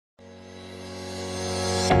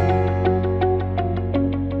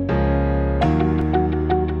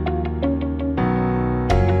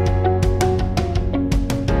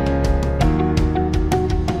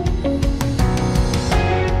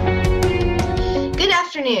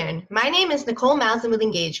afternoon. My name is Nicole Mousen with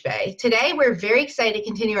EngageBay. Today, we're very excited to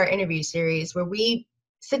continue our interview series where we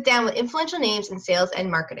sit down with influential names in sales and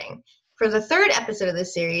marketing. For the third episode of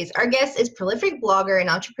this series, our guest is prolific blogger and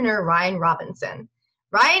entrepreneur Ryan Robinson.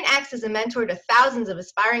 Ryan acts as a mentor to thousands of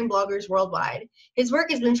aspiring bloggers worldwide. His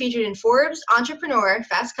work has been featured in Forbes, Entrepreneur,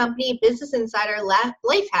 Fast Company, Business Insider,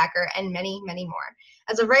 Life Hacker, and many, many more.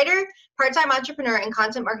 As a writer, part-time entrepreneur, and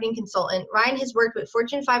content marketing consultant, Ryan has worked with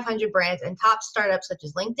Fortune 500 brands and top startups such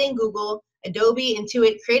as LinkedIn, Google, Adobe,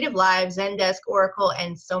 Intuit, Creative Live, Zendesk, Oracle,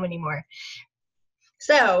 and so many more.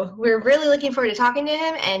 So we're really looking forward to talking to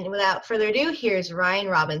him. And without further ado, here's Ryan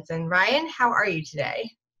Robinson. Ryan, how are you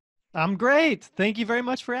today? I'm great. Thank you very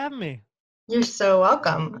much for having me. You're so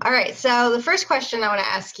welcome. All right. So the first question I want to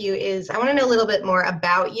ask you is, I want to know a little bit more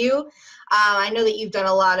about you. I know that you've done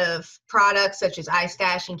a lot of products such as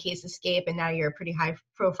iStash and Case Escape, and now you're a pretty high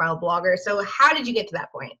profile blogger. So how did you get to that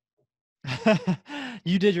point?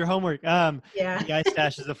 You did your homework. Yeah. The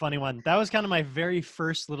iStash is a funny one. That was kind of my very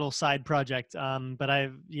first little side project. But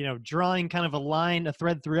I've, drawing kind of a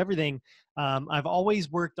thread through everything. I've always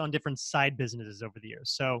worked on different side businesses over the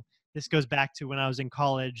years. So this goes back to when I was in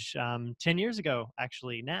college 10 years ago,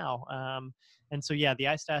 actually now. And so, yeah, the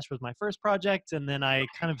iStash was my first project. And then I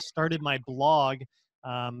kind of started my blog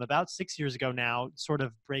about 6 years ago now, sort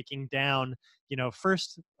of breaking down,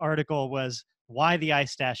 first article was why the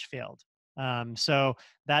iStash failed. So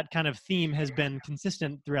that kind of theme has been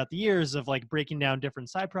consistent throughout the years of like breaking down different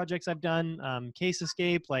side projects I've done, Case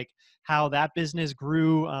Escape, like how that business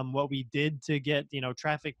grew, what we did to get,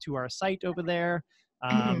 traffic to our site over there.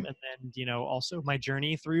 And then, also my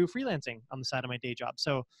journey through freelancing on the side of my day job.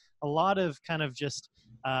 So a lot of kind of just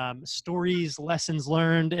stories, lessons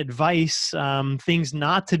learned, advice, things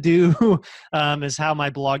not to do is how my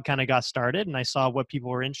blog kind of got started. And I saw what people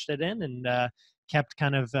were interested in and kept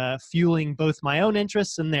kind of fueling both my own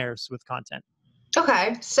interests and theirs with content.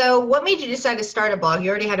 Okay. So what made you decide to start a blog? You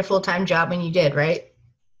already had a full-time job when you did, right?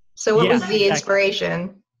 So what was the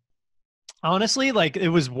inspiration? Honestly, like it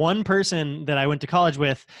was one person that I went to college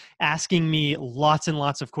with asking me lots and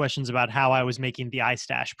lots of questions about how I was making the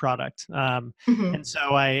iStash product. And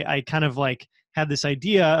so I kind of like had this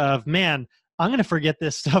idea of, man, I'm going to forget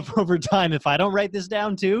this stuff over time if I don't write this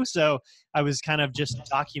down too. So I was kind of just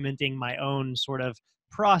documenting my own sort of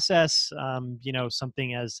process,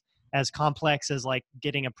 something as complex as like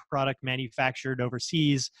getting a product manufactured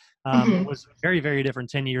overseas was very, very different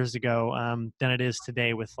 10 years ago than it is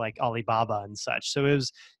today with like Alibaba and such. So it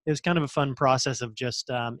was kind of a fun process of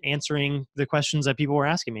just answering the questions that people were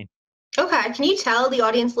asking me. Okay. Can you tell the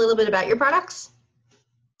audience a little bit about your products?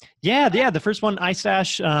 Yeah. The first one,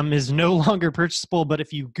 iStash, is no longer purchasable, but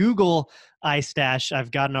if you Google iStash, I've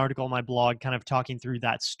got an article on my blog kind of talking through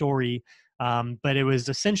that story. But it was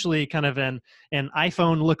essentially kind of an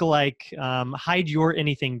iPhone lookalike hide your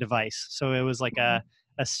anything device. So it was like a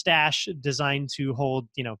stash designed to hold,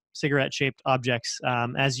 cigarette-shaped objects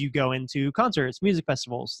as you go into concerts, music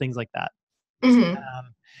festivals, things like that.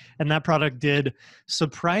 And that product did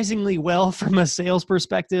surprisingly well from a sales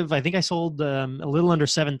perspective. I think I sold a little under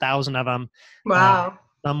 7,000 of them. Wow.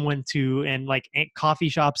 Some went to like coffee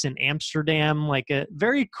shops in Amsterdam, like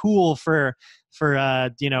very cool for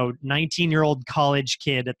a 19-year-old college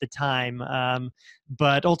kid at the time.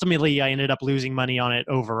 But ultimately, I ended up losing money on it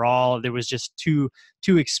overall. There was just too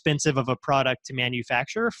expensive of a product to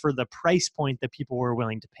manufacture for the price point that people were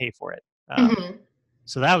willing to pay for it.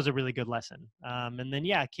 So that was a really good lesson. And then,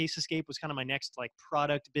 Case Escape was kind of my next like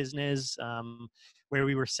product business where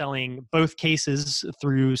we were selling both cases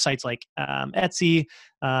through sites like Etsy,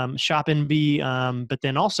 Shop and Be, but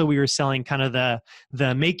then also we were selling kind of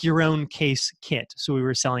the make your own case kit. So we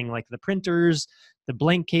were selling like the printers, the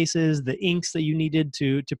blank cases, the inks that you needed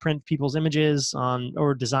to print people's images on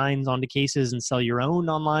or designs onto cases and sell your own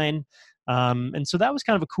online. And so that was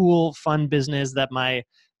kind of a cool, fun business that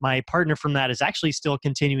my partner from that is actually still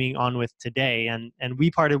continuing on with today. And we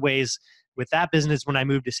parted ways with that business when I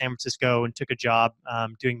moved to San Francisco and took a job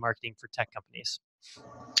doing marketing for tech companies.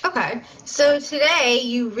 Okay. So today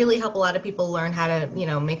you really help a lot of people learn how to,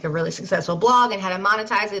 make a really successful blog and how to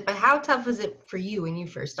monetize it. But how tough was it for you when you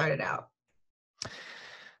first started out?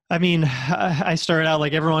 I mean, I started out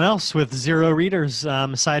like everyone else with 0 readers,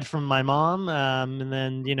 aside from my mom, and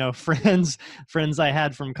then friends I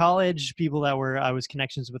had from college, people that I was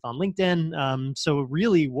connections with on LinkedIn. So it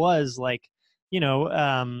really was like,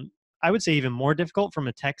 I would say even more difficult from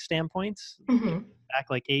a tech standpoint. back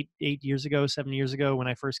like 8 years ago, 7 years ago, when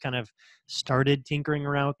I first kind of started tinkering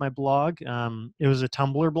around with my blog. It was a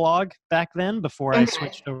Tumblr blog back then before I Okay.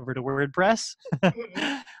 switched over to WordPress.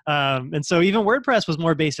 Mhm. And so even WordPress was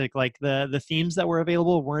more basic. Like the themes that were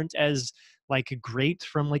available weren't as like great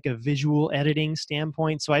from like a visual editing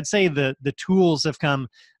standpoint. So I'd say the tools have come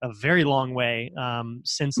a very long way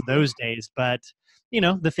since those days. But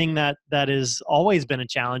the thing that has always been a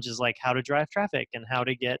challenge is like how to drive traffic and how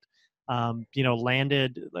to get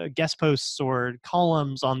landed guest posts or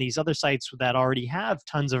columns on these other sites that already have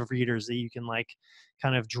tons of readers that you can like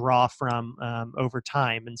kind of draw from over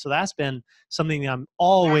time. And so that's been something that I'm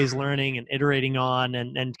always learning and iterating on,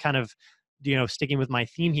 and kind of sticking with my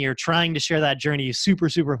theme here, trying to share that journey super,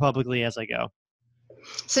 super publicly as I go.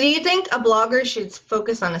 So do you think a blogger should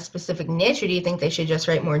focus on a specific niche, or do you think they should just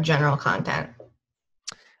write more general content?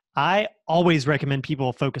 I always recommend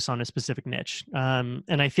people focus on a specific niche, and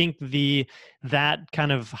I think that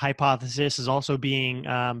kind of hypothesis is also being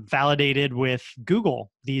validated with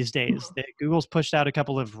Google these days. Google's pushed out a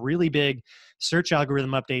couple of really big search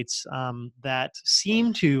algorithm updates that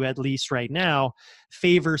seem to, at least right now,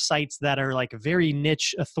 favor sites that are like very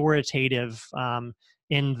niche, authoritative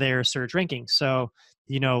in their search rankings. So,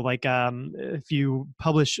 like if you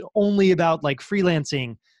publish only about like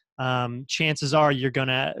freelancing, chances are you're going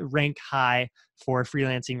to rank high for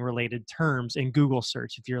freelancing related terms in Google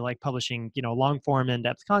search. If you're like publishing, long form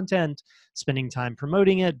in-depth content, spending time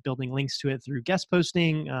promoting it, building links to it through guest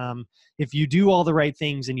posting, if you do all the right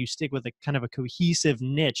things and you stick with a kind of a cohesive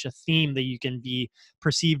niche, a theme that you can be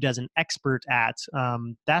perceived as an expert at,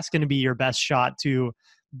 that's going to be your best shot to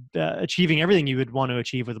achieving everything you would want to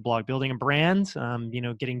achieve with a blog, building a brand,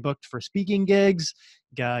 getting booked for speaking gigs,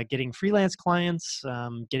 getting freelance clients,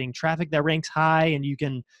 getting traffic that ranks high and you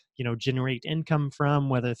can, generate income from,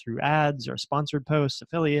 whether through ads or sponsored posts,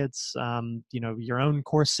 affiliates, your own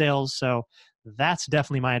course sales. So that's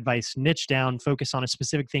definitely my advice. Niche down, focus on a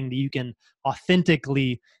specific thing that you can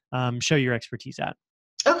authentically show your expertise at.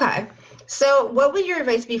 Okay. So what would your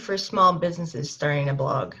advice be for small businesses starting a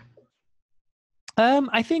blog?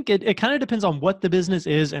 I think it kind of depends on what the business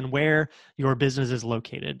is and where your business is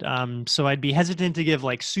located. So I'd be hesitant to give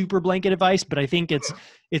like super blanket advice, but I think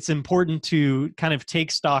it's important to kind of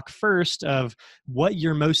take stock first of what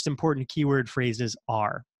your most important keyword phrases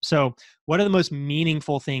are. So what are the most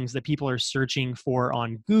meaningful things that people are searching for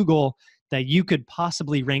on Google that you could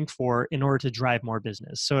possibly rank for in order to drive more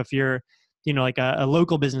business? So if you're like a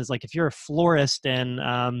local business, like if you're a florist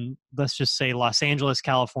in let's just say Los Angeles,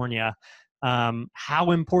 California, how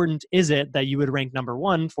important is it that you would rank number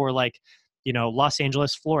one for like, Los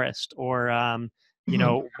Angeles florist or,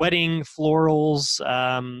 Mhm. wedding florals,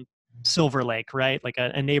 Silver Lake, right? Like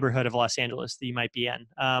a neighborhood of Los Angeles that you might be in.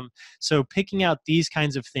 So picking out these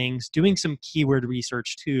kinds of things, doing some keyword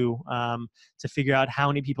research too, to figure out how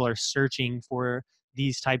many people are searching for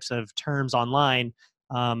these types of terms online,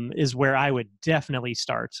 is where I would definitely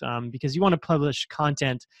start, because you want to publish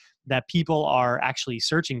content that people are actually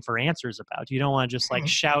searching for answers about. You don't want to just like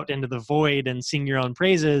shout into the void and sing your own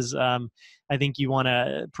praises. I think you want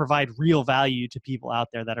to provide real value to people out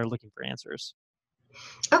there that are looking for answers.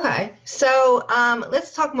 Okay. So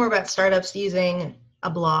let's talk more about startups using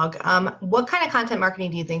a blog. What kind of content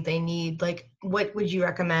marketing do you think they need? Like, what would you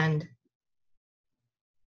recommend?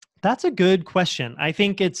 That's a good question. I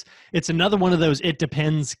think it's another one of those it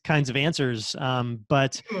depends kinds of answers.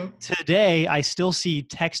 But Mhm. today, I still see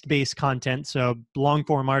text-based content, so long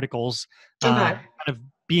form articles, Okay. kind of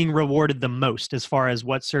being rewarded the most as far as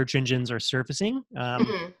what search engines are surfacing.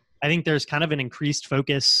 Mhm. I think there's kind of an increased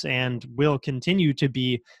focus and will continue to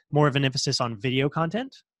be more of an emphasis on video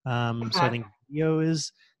content. So I Okay. think video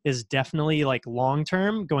is definitely like long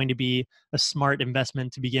term going to be a smart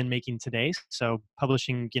investment to begin making today. So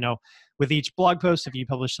publishing, with each blog post, if you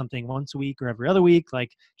publish something once a week or every other week,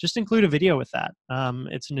 like just include a video with that.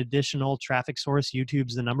 It's an additional traffic source.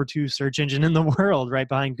 YouTube's the number 2 search engine in the world, right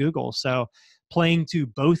behind Google. So playing to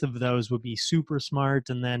both of those would be super smart.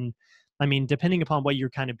 And then, I mean, depending upon what your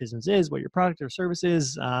kind of business is, what your product or service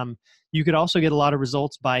is, you could also get a lot of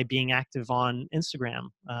results by being active on Instagram,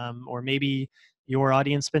 or maybe your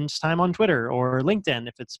audience spends time on Twitter or LinkedIn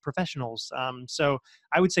if it's professionals. So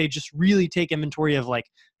I would say just really take inventory of like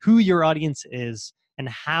who your audience is and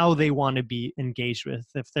how they want to be engaged with.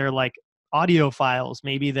 If they're like audiophiles,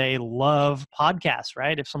 maybe they love podcasts,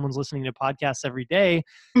 right? If someone's listening to podcasts every day,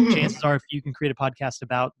 Mhm. chances are if you can create a podcast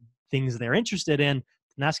about things they're interested in,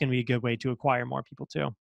 then that's going to be a good way to acquire more people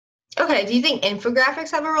too. Okay. Do you think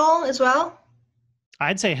infographics have a role as well?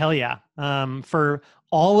 I'd say hell yeah. For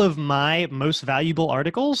all of my most valuable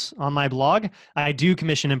articles on my blog, I do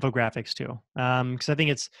commission infographics too. Because I think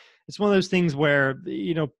it's one of those things where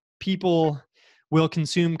people will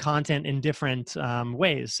consume content in different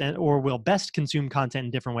ways, or will best consume content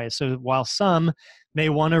in different ways. So while some may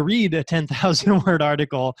want to read a 10,000 word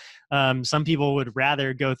article, some people would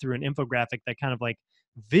rather go through an infographic that kind of like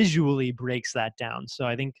visually breaks that down. So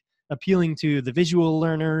I think appealing to the visual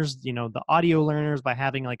learners, the audio learners by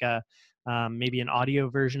having like a maybe an audio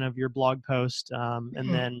version of your blog post. And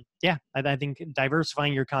Mhm. then, yeah, I think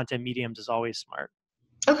diversifying your content mediums is always smart.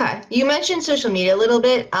 Okay. You mentioned social media a little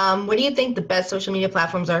bit. What do you think the best social media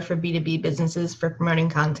platforms are for B2B businesses for promoting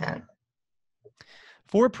content?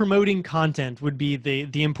 For promoting content would be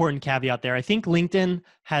the important caveat there. I think LinkedIn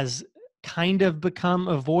has kind of become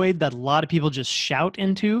a void that a lot of people just shout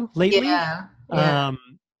into lately. Yeah. Yeah. Um,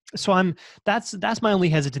 so that's my only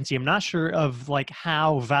hesitancy. I'm not sure of like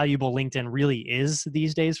how valuable LinkedIn really is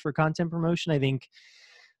these days for content promotion. I think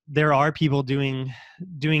there are people doing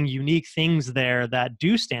unique things there that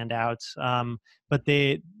do stand out, but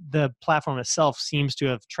the platform itself seems to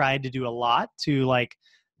have tried to do a lot to like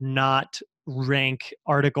not rank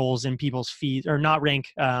articles in people's feeds, or not rank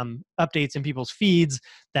updates in people's feeds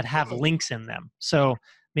that have Mhm. links in them. So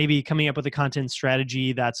maybe coming up with a content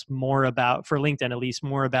strategy that's more about, for LinkedIn at least,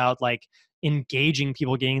 more about like engaging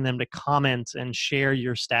people, getting them to comment and share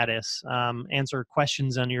your status, answer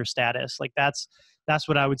questions on your status. Like that's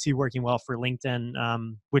what I would see working well for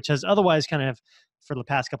LinkedIn, which has otherwise kind of for the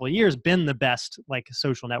past couple of years been the best like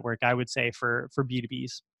social network, I would say, for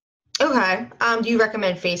B2Bs. Okay. Do you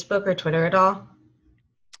recommend Facebook or Twitter at all?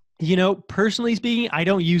 Personally speaking, I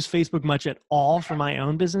don't use Facebook much at all for my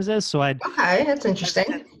own businesses, so I'd Okay, that's hesitant interesting.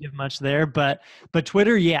 to give much there. But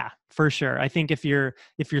Twitter, yeah, for sure. I think if your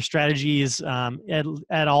strategies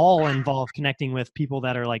at all involve connecting with people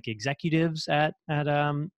that are like executives at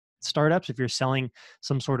startups, if you're selling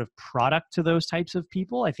some sort of product to those types of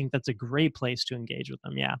people, I think that's a great place to engage with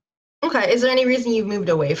them. Yeah. Okay. Is there any reason you've moved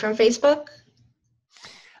away from Facebook?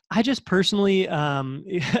 I just personally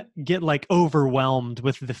get like overwhelmed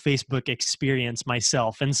with the Facebook experience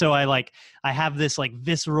myself. And so I have this like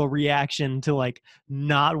visceral reaction to like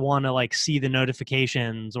not want to like see the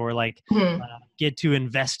notifications or like Mhm. get too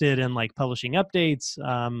invested in like publishing updates.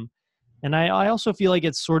 And I also feel like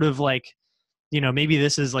it's sort of like, maybe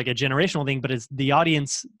this is like a generational thing, but it's the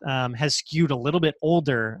audience has skewed a little bit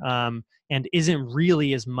older, and isn't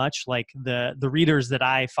really as much like the readers that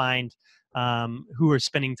I find who are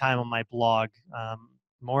spending time on my blog.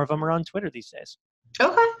 More of them are on Twitter these days.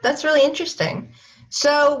 Okay, that's really interesting.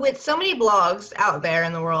 So, with so many blogs out there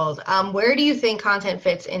in the world, where do you think content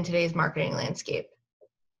fits in today's marketing landscape?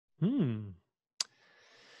 Hmm.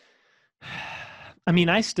 I mean,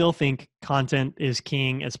 I still think content is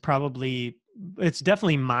king. It's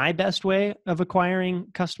definitely my best way of acquiring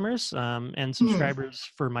customers and Mhm.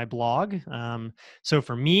 subscribers for my blog. So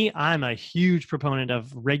for me, I'm a huge proponent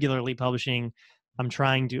of regularly publishing. I'm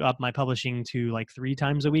trying to up my publishing to like 3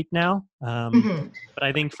 times a week now. Mhm. But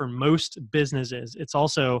I think for most businesses, it's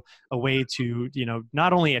also a way to,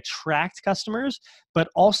 not only attract customers, but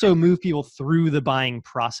also move people through the buying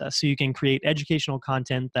process. So you can create educational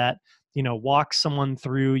content that walk someone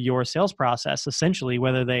through your sales process, essentially,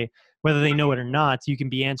 whether they know it or not. You can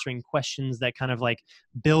be answering questions that kind of like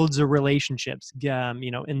builds a relationships,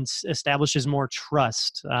 and establishes more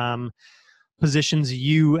trust, positions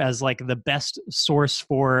you as like the best source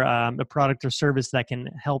for a product or service that can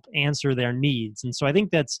help answer their needs. And so I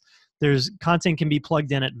think there's content can be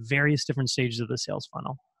plugged in at various different stages of the sales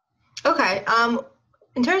funnel. Okay.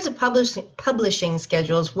 In terms of publishing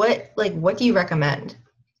schedules, what do you recommend,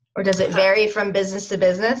 or does it vary from business to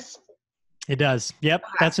business? It does. Yep.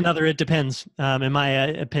 Okay. That's another, it depends, in my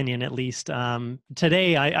opinion, at least.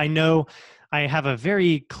 Today, I know I have a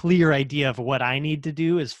very clear idea of what I need to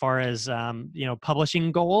do as far as,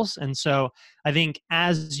 publishing goals. And so I think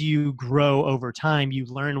as you grow over time, you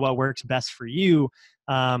learn what works best for you.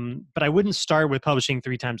 But I wouldn't start with publishing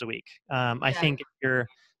 3 times a week. I Yeah. think if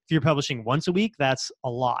you're publishing once a week, that's a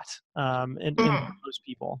lot, in Mhm. most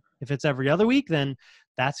people. If it's every other week, then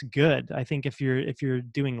that's good. I think if you're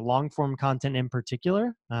doing long form content in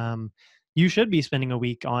particular, you should be spending a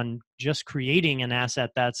week on just creating an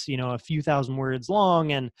asset that's a few thousand words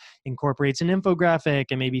long and incorporates an infographic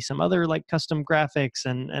and maybe some other like custom graphics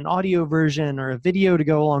and an audio version or a video to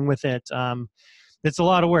go along with it. It's a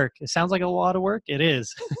lot of work. It sounds like a lot of work. It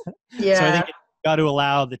is. So I Yeah. think you got to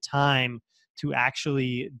allow the time to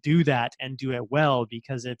actually do that and do it well,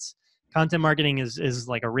 because it's content marketing is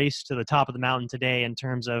like a race to the top of the mountain today in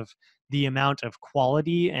terms of the amount of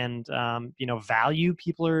quality and value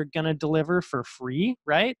people are going to deliver for free,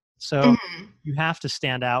 right? So Mhm. you have to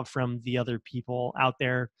stand out from the other people out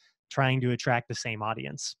there trying to attract the same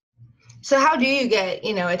audience. So how do you get,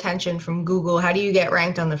 attention from Google? How do you get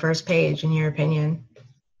ranked on the first page, in your opinion?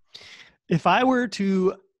 If I were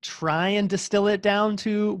to try and distill it down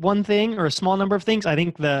to one thing or a small number of things, I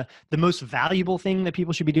think the most valuable thing that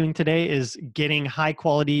people should be doing today is getting high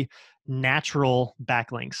quality natural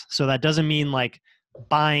backlinks. So that doesn't mean like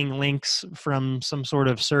buying links from some sort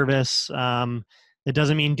of service. It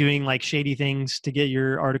doesn't mean doing like shady things to get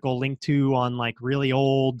your article linked to on like really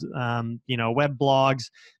old, web blogs.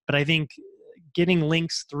 But I think getting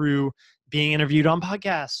links through being interviewed on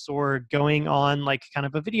podcasts or going on like kind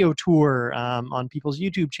of a video tour on people's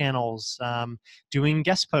YouTube channels, doing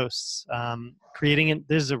guest posts,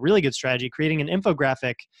 this is a really good strategy, creating an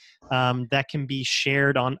infographic that can be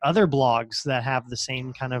shared on other blogs that have the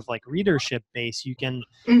same kind of like readership base. You can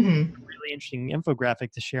Hmm. really interesting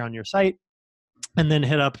infographic to share on your site, and then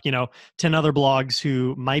hit up 10 other blogs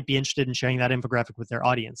who might be interested in sharing that infographic with their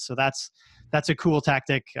audience. So that's a cool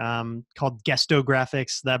tactic called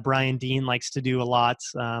guestographics that Brian Dean likes to do a lot.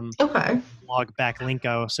 Okay. Blog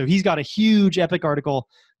Backlinko. So he's got a huge epic article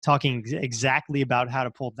talking exactly about how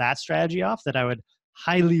to pull that strategy off that I would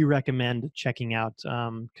highly recommend checking out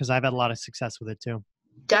because I've had a lot of success with it too.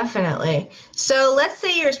 Definitely. So let's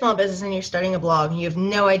say you're a small business and you're starting a blog and you have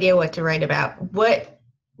no idea what to write about. What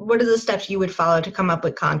are the steps you would follow to come up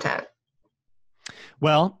with content?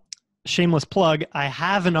 Well, shameless plug, I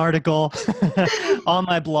have an article on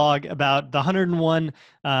my blog about the 101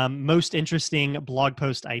 most interesting blog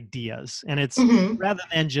post ideas. And it's Hmm. rather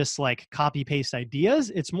than just like copy paste ideas,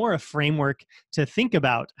 it's more a framework to think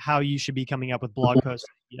about how you should be coming up with blog post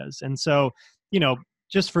ideas. And so,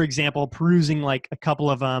 just for example, perusing like a couple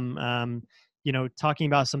of them, talking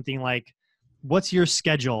about something like, what's your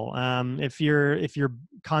schedule? If your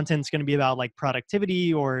content's going to be about like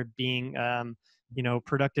productivity or being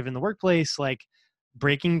productive in the workplace, like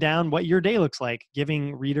breaking down what your day looks like,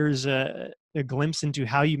 giving readers a glimpse into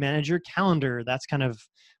how you manage your calendar. That's kind of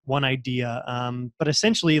one idea. But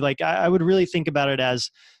essentially, like I would really think about it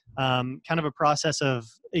as kind of a process of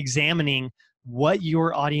examining what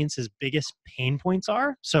your audience's biggest pain points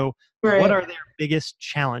are. So what Right. are their biggest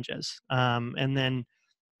challenges? And then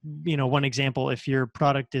one example, if your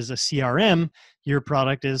product is a CRM, your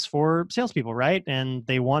product is for salespeople, right? And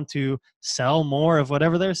they want to sell more of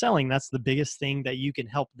whatever they're selling. That's the biggest thing that you can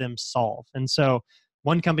help them solve. And so,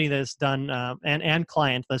 one company that's done and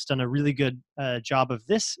client that's done a really good job of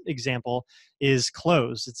this example is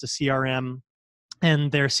Close. It's a CRM,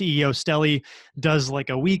 and their CEO Stelly does like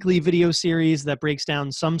a weekly video series that breaks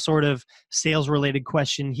down some sort of sales related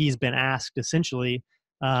question he's been asked, essentially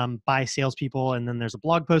by salespeople, and then there's a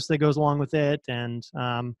blog post that goes along with it. And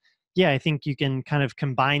I think you can kind of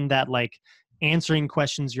combine that like answering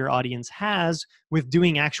questions your audience has with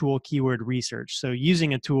doing actual keyword research. So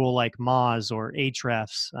using a tool like Moz or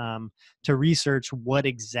Ahrefs to research what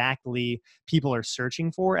exactly people are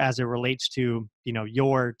searching for as it relates to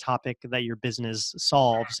your topic that your business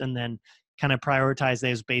solves, and then kind of prioritize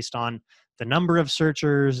those based on the number of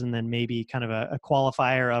searchers, and then maybe kind of a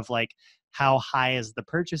qualifier of like, how high is the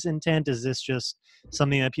purchase intent? Is this just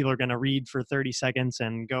something that people are going to read for 30 seconds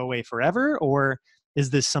and go away forever? Or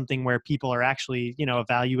is this something where people are actually,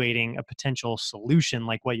 evaluating a potential solution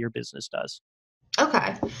like what your business does?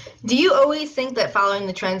 Okay. Do you always think that following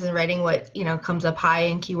the trends and writing what, comes up high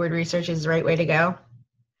in keyword research is the right way to go?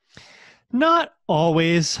 Not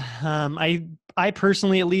always. I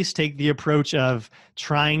personally at least take the approach of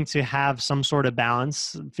trying to have some sort of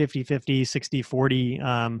balance, 50-50,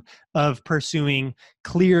 60-40, of pursuing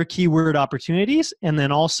clear keyword opportunities and then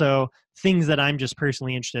also things that I'm just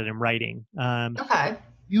personally interested in writing. Okay.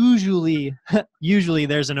 Usually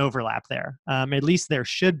there's an overlap there. At least there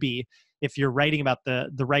should be. If you're writing about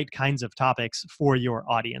the right kinds of topics for your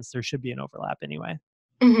audience, there should be an overlap anyway.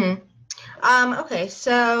 Hmm. Okay.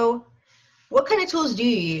 So what kind of tools do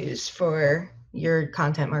you use for your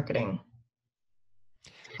content marketing?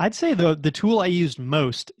 I'd say the tool I used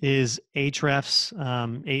most is Ahrefs,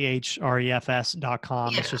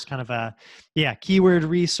 ahrefs.com. It's Yeah. just kind of keyword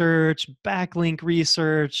research, backlink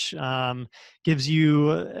research, gives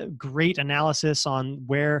you great analysis on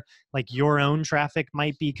where like your own traffic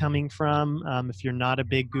might be coming from if you're not a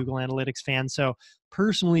big Google Analytics fan. So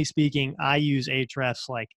personally speaking, I use Ahrefs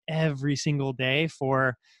like every single day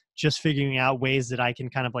for just figuring out ways that I can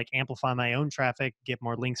kind of like amplify my own traffic, get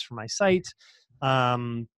more links for my site,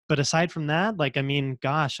 But aside from that, like, I mean,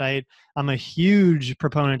 gosh, I'm a huge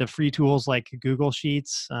proponent of free tools like Google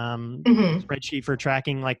Sheets, Hmm. spreadsheet for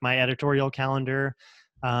tracking like my editorial calendar,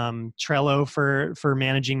 Trello for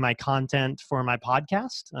managing my content for my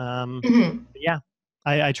podcast. Hmm. Yeah,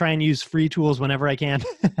 I try and use free tools whenever I can.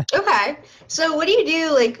 Okay. So what do you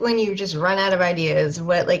do like when you just run out of ideas?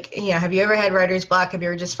 What like, have you ever had writer's block? Have you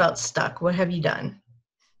ever just felt stuck? What have you done?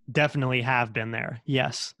 Definitely have been there.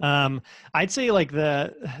 Yes. I'd say like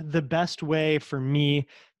the best way for me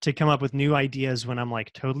to come up with new ideas when I'm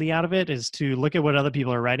like totally out of it is to look at what other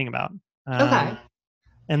people are writing about. Okay.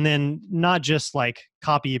 And then not just like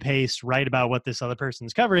copy paste, write about what this other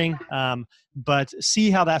person's covering, but see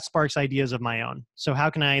how that sparks ideas of my own. So how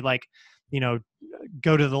can I like, you know,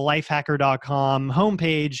 go to the lifehacker.com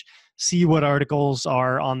homepage, see what articles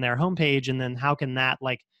are on their homepage, and then how can that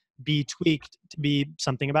like be tweaked to be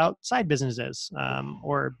something about side businesses,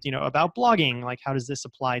 or about blogging. Like how does this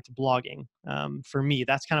apply to blogging? For me,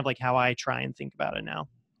 that's kind of like how I try and think about it now.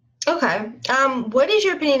 Okay. What is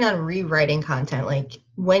your opinion on rewriting content? Like,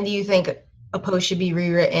 when do you think a post should be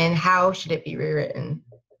rewritten? How should it be rewritten?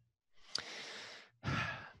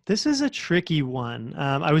 This is a tricky one.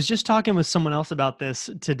 I was just talking with someone else about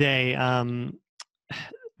this today.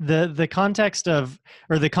 The context of,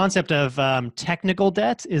 or the concept of, technical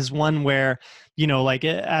debt is one where, like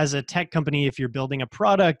as a tech company, if you're building a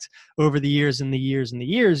product over the years and the years and the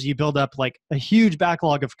years, you build up like a huge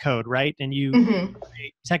backlog of code, right? And you Hmm.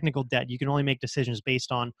 create technical debt. You can only make decisions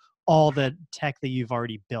based on all the tech that you've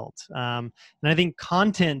already built. And I think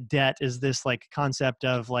content debt is this like concept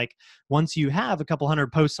of like, once you have a couple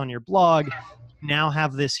hundred posts on your blog, now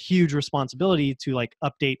have this huge responsibility to like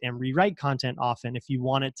update and rewrite content often if you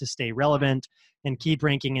want it to stay relevant and keep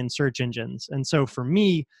ranking in search engines. And so for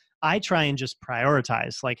me, I try and just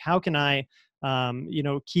prioritize like how can I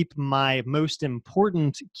keep my most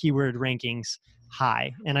important keyword rankings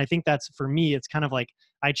high. And I think that's, for me, it's kind of like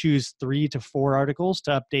I choose 3 to 4 articles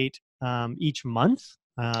to update each month.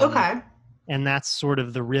 Okay. And that's sort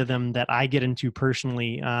of the rhythm that I get into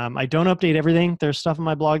personally. I don't update everything. There's stuff on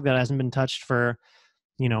my blog that hasn't been touched for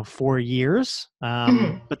 4 years,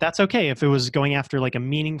 Hmm. but that's okay. If it was going after like a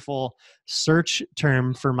meaningful search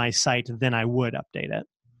term for my site, then I would update it.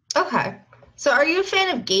 Okay. So, are you a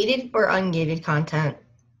fan of gated or ungated content?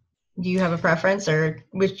 Do you have a preference, or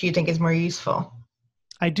which do you think is more useful?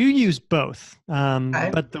 I do use both,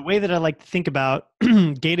 Okay. but the way that I like to think about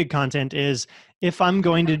gated content is, if I'm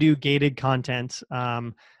going to do gated content,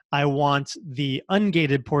 I want the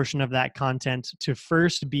ungated portion of that content to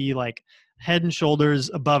first be like head and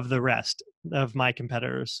shoulders above the rest of my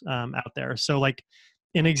competitors out there. So like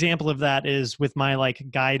an example of that is with my like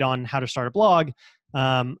guide on how to start a blog.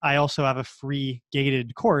 I also have a free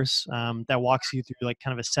gated course that walks you through like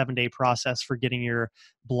kind of a 7-day process for getting your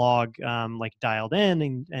blog like dialed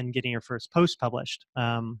in and getting your first post published.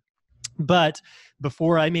 But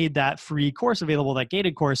before I made that free course available, that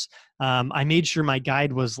gated course, I made sure my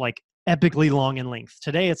guide was like epically long in length.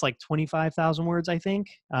 Today it's like 25,000 words, I think.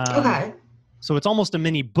 Okay. So it's almost a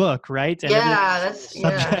mini book, right? And everything Yeah, else in the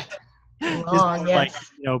that's yeah. subject is Long, more like,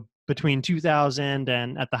 yes. between 2,000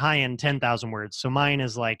 and at the high end 10,000 words. So mine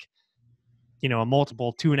is like, a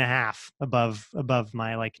multiple 2.5 above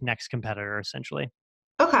my like next competitor, essentially.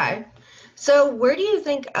 Okay. So, where do you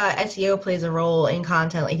think SEO plays a role in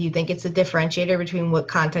content? Like, do you think it's a differentiator between what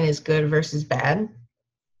content is good versus bad?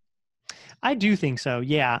 I do think so.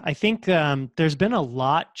 Yeah, I think there's been a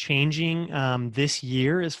lot changing this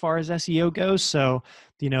year as far as SEO goes. So,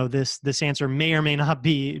 this answer may or may not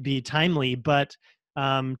be timely, but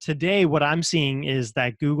today what I'm seeing is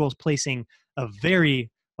that Google's placing a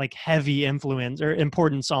very like heavy influence or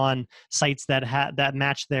importance on sites that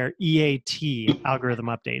match their EAT algorithm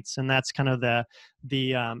updates, and that's kind of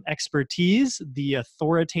the expertise, the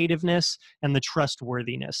authoritativeness, and the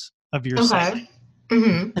trustworthiness of your site. Okay.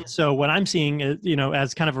 Mm-hmm. And so what I'm seeing is,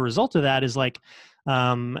 as kind of a result of that is like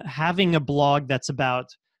having a blog that's about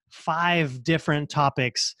 5 different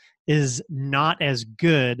topics is not as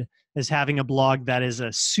good as having a blog that is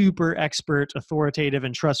a super expert, authoritative,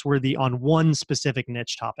 and trustworthy on one specific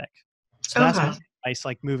niche topic. So that's my Okay. advice,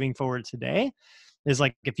 like moving forward today, is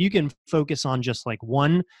like if you can focus on just like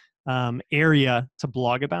one area to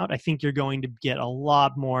blog about, I think you're going to get a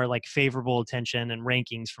lot more like favorable attention and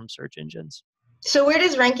rankings from search engines. So, where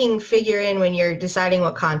does ranking figure in when you're deciding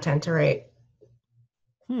what content to write?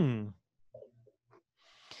 Hmm.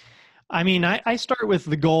 I mean, I start with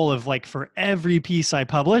the goal of like for every piece I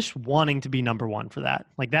publish, wanting to be number one for that.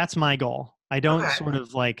 Like that's my goal. I don't Okay. sort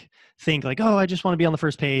of like think like, oh, I just want to be on the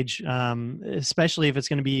first page, especially if it's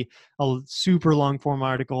going to be a super long form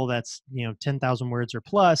article that's, 10,000 words or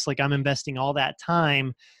plus. Like I'm investing all that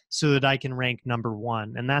time so that I can rank number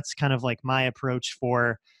one. And that's kind of like my approach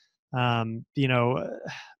for, um, you know,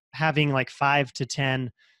 having like 5 to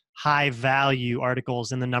 10 high value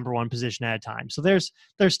articles in the number one position at a time. So there's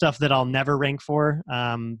stuff that I'll never rank for,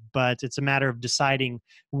 but it's a matter of deciding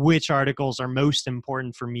which articles are most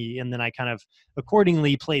important for me, and then I kind of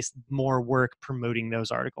accordingly place more work promoting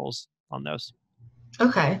those articles on those.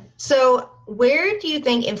 Okay. So where do you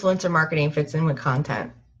think influencer marketing fits in with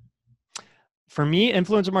content? For me,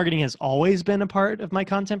 influencer marketing has always been a part of my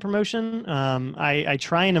content promotion. I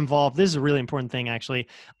try and involve, this is a really important thing actually.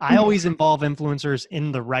 I Mhm. always involve influencers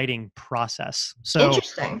in the writing process. So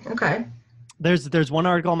Interesting. Okay. there's one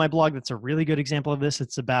article on my blog that's a really good example of this.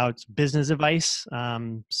 It's about business advice.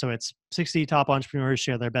 So it's 60 top entrepreneurs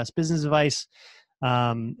share their best business advice.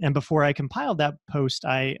 And before I compiled that post,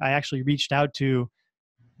 I actually reached out to,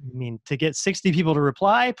 to get 60 people to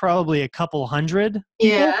reply, probably a couple hundred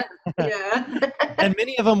people. Yeah. Yeah. And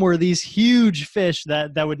many of them were these huge fish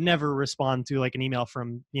that would never respond to like an email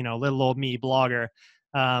from, little old me blogger.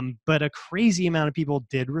 But a crazy amount of people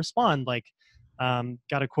did respond. Like,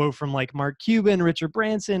 got a quote from like Mark Cuban, Richard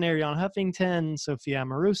Branson, Ariane Huffington, Sophia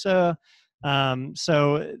Marusa.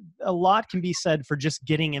 So a lot can be said for just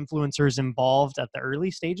getting influencers involved at the early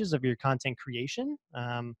stages of your content creation.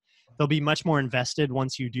 They'll be much more invested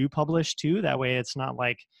once you do publish too. That way it's not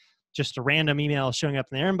like just a random email showing up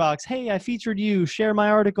in their inbox. Hey, I featured you, share my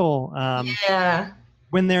article. Yeah.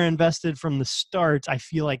 When they're invested from the start, I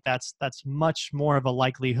feel like that's much more of a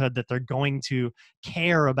likelihood that they're going to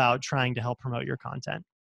care about trying to help promote your content.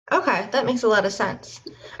 Okay, that makes a lot of sense.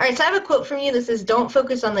 All right, so I have a quote from you that says, "Don't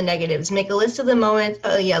focus on the negatives. Make a list of the moments.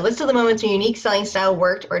 List of the moments when your unique selling style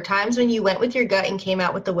worked, or times when you went with your gut and came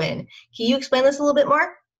out with the win." Can you explain this a little bit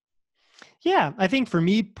more? Yeah, I think for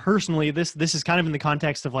me personally, this is kind of in the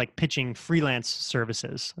context of like pitching freelance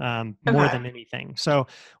services, more Okay. than anything. So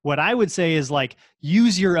what I would say is like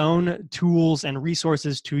use your own tools and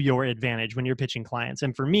resources to your advantage when you're pitching clients.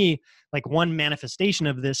 And for me, like one manifestation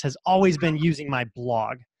of this has always been using my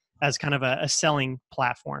blog as kind of a selling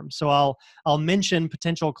platform. So I'll mention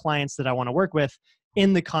potential clients that I want to work with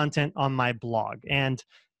in the content on my blog. And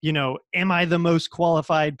am I the most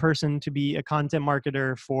qualified person to be a content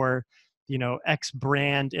marketer for X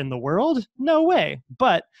brand in the world? No way.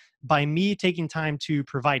 But by me taking time to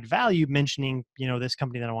provide value, mentioning, this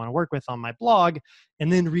company that I want to work with on my blog, and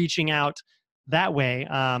then reaching out that way,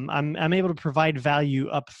 I'm able to provide value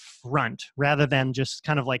up front rather than just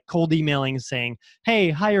kind of like cold emailing saying, hey,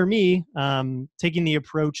 hire me. Taking the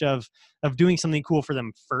approach of doing something cool for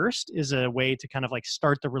them first is a way to kind of like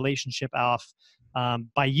start the relationship off,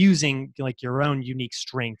 by using like your own unique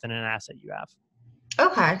strength and an asset you have.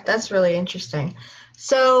 Okay, that's really interesting.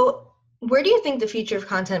 So, where do you think the future of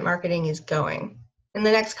content marketing is going in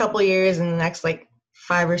the next couple years, in the next like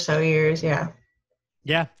 5 or so years? Yeah.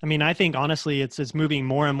 Yeah, I mean, I think honestly, it's moving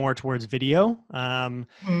more and more towards video. Mhm.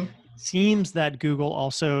 It seems that Google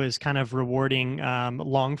also is kind of rewarding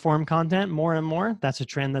long form content more and more. That's a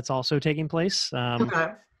trend that's also taking place.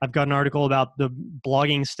 Okay. I've got an article about the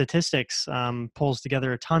blogging statistics. Pulls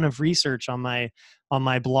together a ton of research on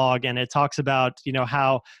my blog, and it talks about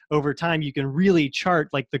how over time you can really chart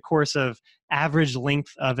like the course of average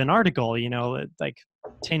length of an article. Like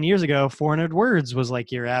 10 years ago 400 words was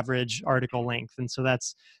like your average article length, and so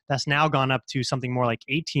that's now gone up to something more like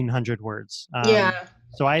 1800 words. Yeah.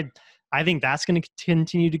 So I think that's going to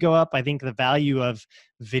continue to go up. I think the value of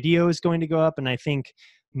video is going to go up, and I think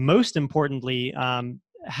most importantly,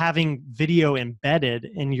 having video embedded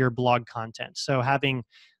in your blog content. So having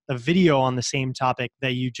a video on the same topic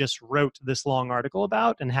that you just wrote this long article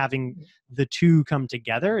about, and having the two come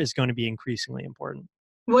together is going to be increasingly important.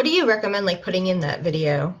 What do you recommend like putting in that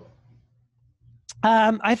video?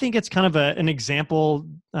 I think it's kind of an example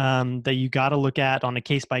that you got to look at on a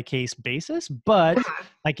case by case basis, but Okay.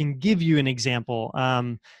 I can give you an example.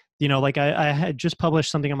 Like I had just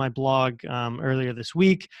published something on my blog earlier this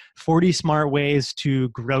week, 40 smart ways to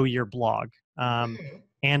grow your blog. Mhm.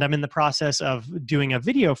 And I'm in the process of doing a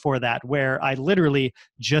video for that where I literally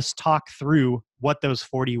just talk through what those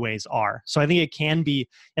 40 ways are. So I think it can be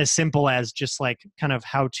as simple as just like kind of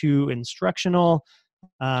how to instructional.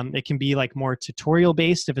 It can be like more tutorial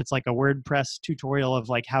based if it's like a WordPress tutorial of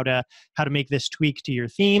like how to make this tweak to your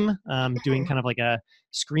theme. Doing kind of like a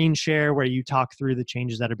screen share where you talk through the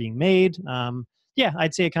changes that are being made. Yeah,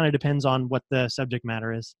 I'd say it kind of depends on what the subject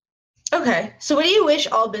matter is. Okay. So, what do you wish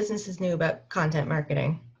all businesses knew about content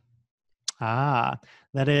marketing?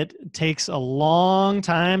 That it takes a long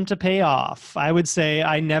time to pay off. I would say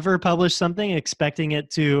I never publish something expecting it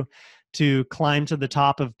to climb to the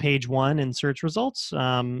top of page one in search results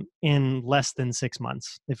in less than 6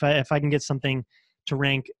 months. If I can get something to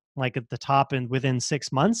rank like at the top and within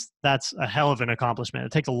 6 months, that's a hell of an accomplishment.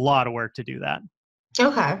 It takes a lot of work to do that.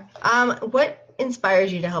 Okay. What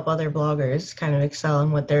inspires you to help other bloggers kind of excel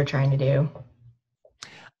in what they're trying to do?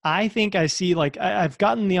 I think I see like I've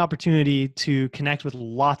gotten the opportunity to connect with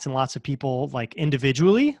lots and lots of people like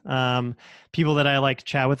individually, people that I like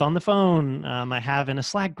chat with on the phone. I have in a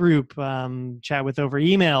Slack group, chat with over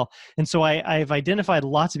email, and so I've identified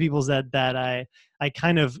lots of people that I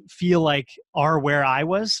kind of feel like are where I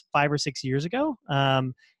was 5 or 6 years ago,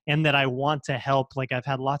 and that I want to help. Like I've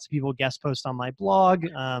had lots of people guest post on my blog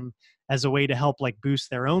as a way to help like boost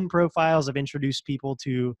their own profiles. I've introduced people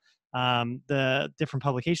to the different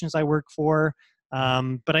publications I work for.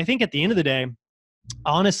 But I think at the end of the day,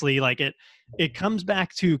 honestly, like it comes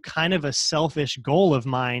back to kind of a selfish goal of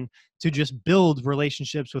mine to just build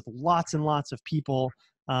relationships with lots and lots of people,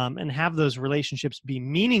 and have those relationships be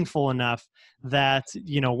meaningful enough that,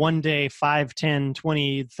 one day, 5, 10,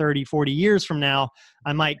 20, 30, 40 years from now,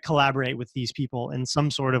 I might collaborate with these people in some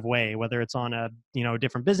sort of way, whether it's on a,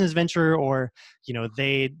 different business venture, or,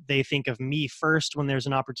 they think of me first when there's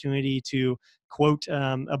an opportunity to quote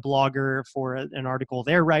a blogger for an article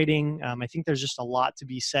they're writing. I think there's just a lot to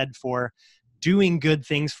be said for doing good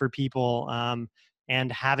things for people,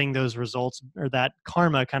 and having those results or that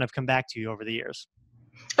karma kind of come back to you over the years.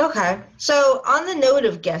 Okay. So on the note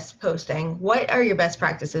of guest posting, what are your best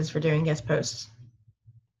practices for doing guest posts?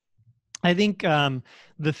 I think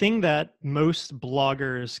the thing that most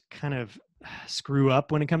bloggers kind of screw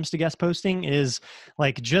up when it comes to guest posting is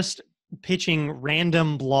like just pitching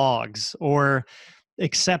random blogs, or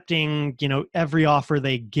accepting every offer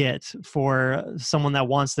they get for someone that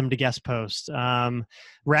wants them to guest post,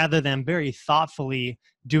 rather than very thoughtfully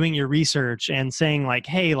doing your research and saying like,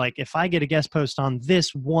 hey, like if I get a guest post on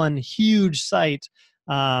this one huge site,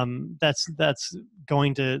 that's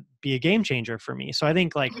going to be a game changer for me. So I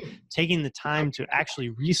think like taking the time to actually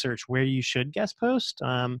research where you should guest post,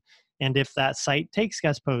 and if that site takes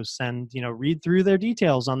guest posts, and read through their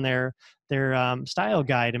details on their style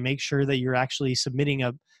guide, and make sure that you're actually submitting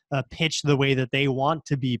a pitch the way that they want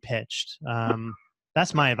to be pitched.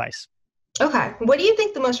 That's my advice. Okay. What do you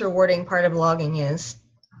think the most rewarding part of blogging is?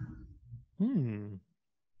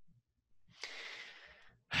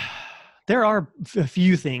 There are a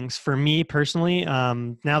few things for me personally.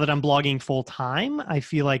 Now that I'm blogging full time, I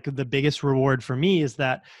feel like the biggest reward for me is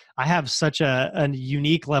that I have such a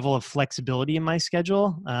unique level of flexibility in my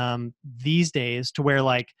schedule these days, to where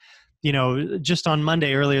like, just on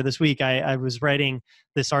Monday earlier this week, I was writing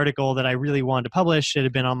this article that I really wanted to publish. It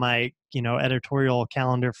had been on my, editorial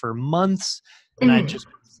calendar for months, and I'd just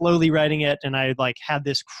been slowly writing it. And I like had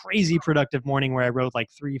this crazy productive morning where I wrote like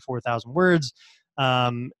 3,000-4,000 words,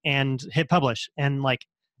 and hit publish. And like,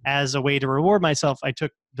 as a way to reward myself, I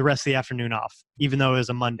took the rest of the afternoon off, even though it was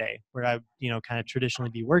a Monday where I, kind of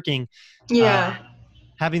traditionally be working. Yeah.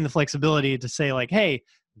 Having the flexibility to say like, hey,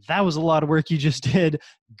 that was a lot of work you just did.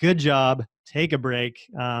 Good job. Take a break.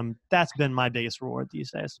 That's been my biggest reward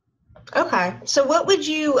these days. Okay. So what would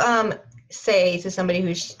you say to somebody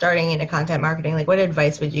who's starting into content marketing? Like, what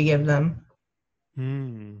advice would you give them?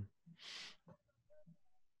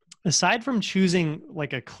 Aside from choosing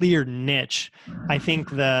like a clear niche, I think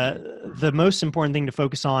the most important thing to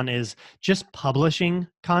focus on is just publishing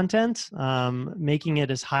content, making it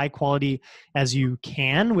as high quality as you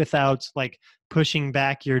can without like pushing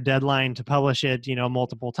back your deadline to publish it,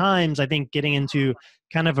 multiple times. I think getting into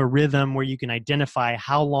kind of a rhythm where you can identify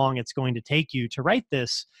how long it's going to take you to write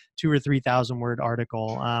this 2,000 or 3,000 word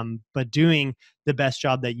article, but doing the best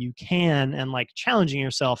job that you can, and like challenging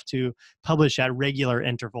yourself to publish at regular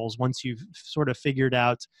intervals once you've sort of figured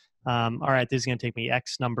out, all right, this is going to take me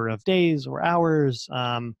X number of days or hours.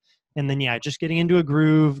 And then, just getting into a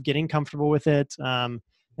groove, getting comfortable with it.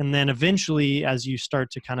 And then eventually, as you start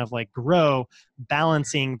to kind of like grow,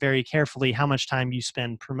 balancing very carefully how much time you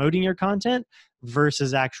spend promoting your content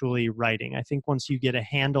versus actually writing. I think once you get a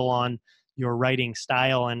handle on your writing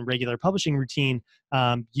style and regular publishing routine,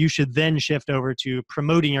 you should then shift over to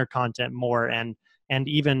promoting your content more, and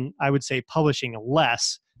even, I would say, publishing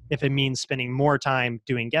less if it means spending more time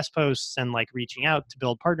doing guest posts and like reaching out to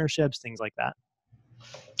build partnerships, things like that.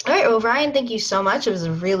 All right. Well, Ryan, thank you so much. It was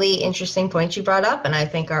a really interesting point you brought up, and I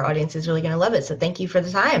think our audience is really going to love it. So thank you for the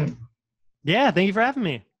time. Yeah, thank you for having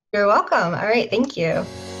me. You're welcome. All right. Thank you.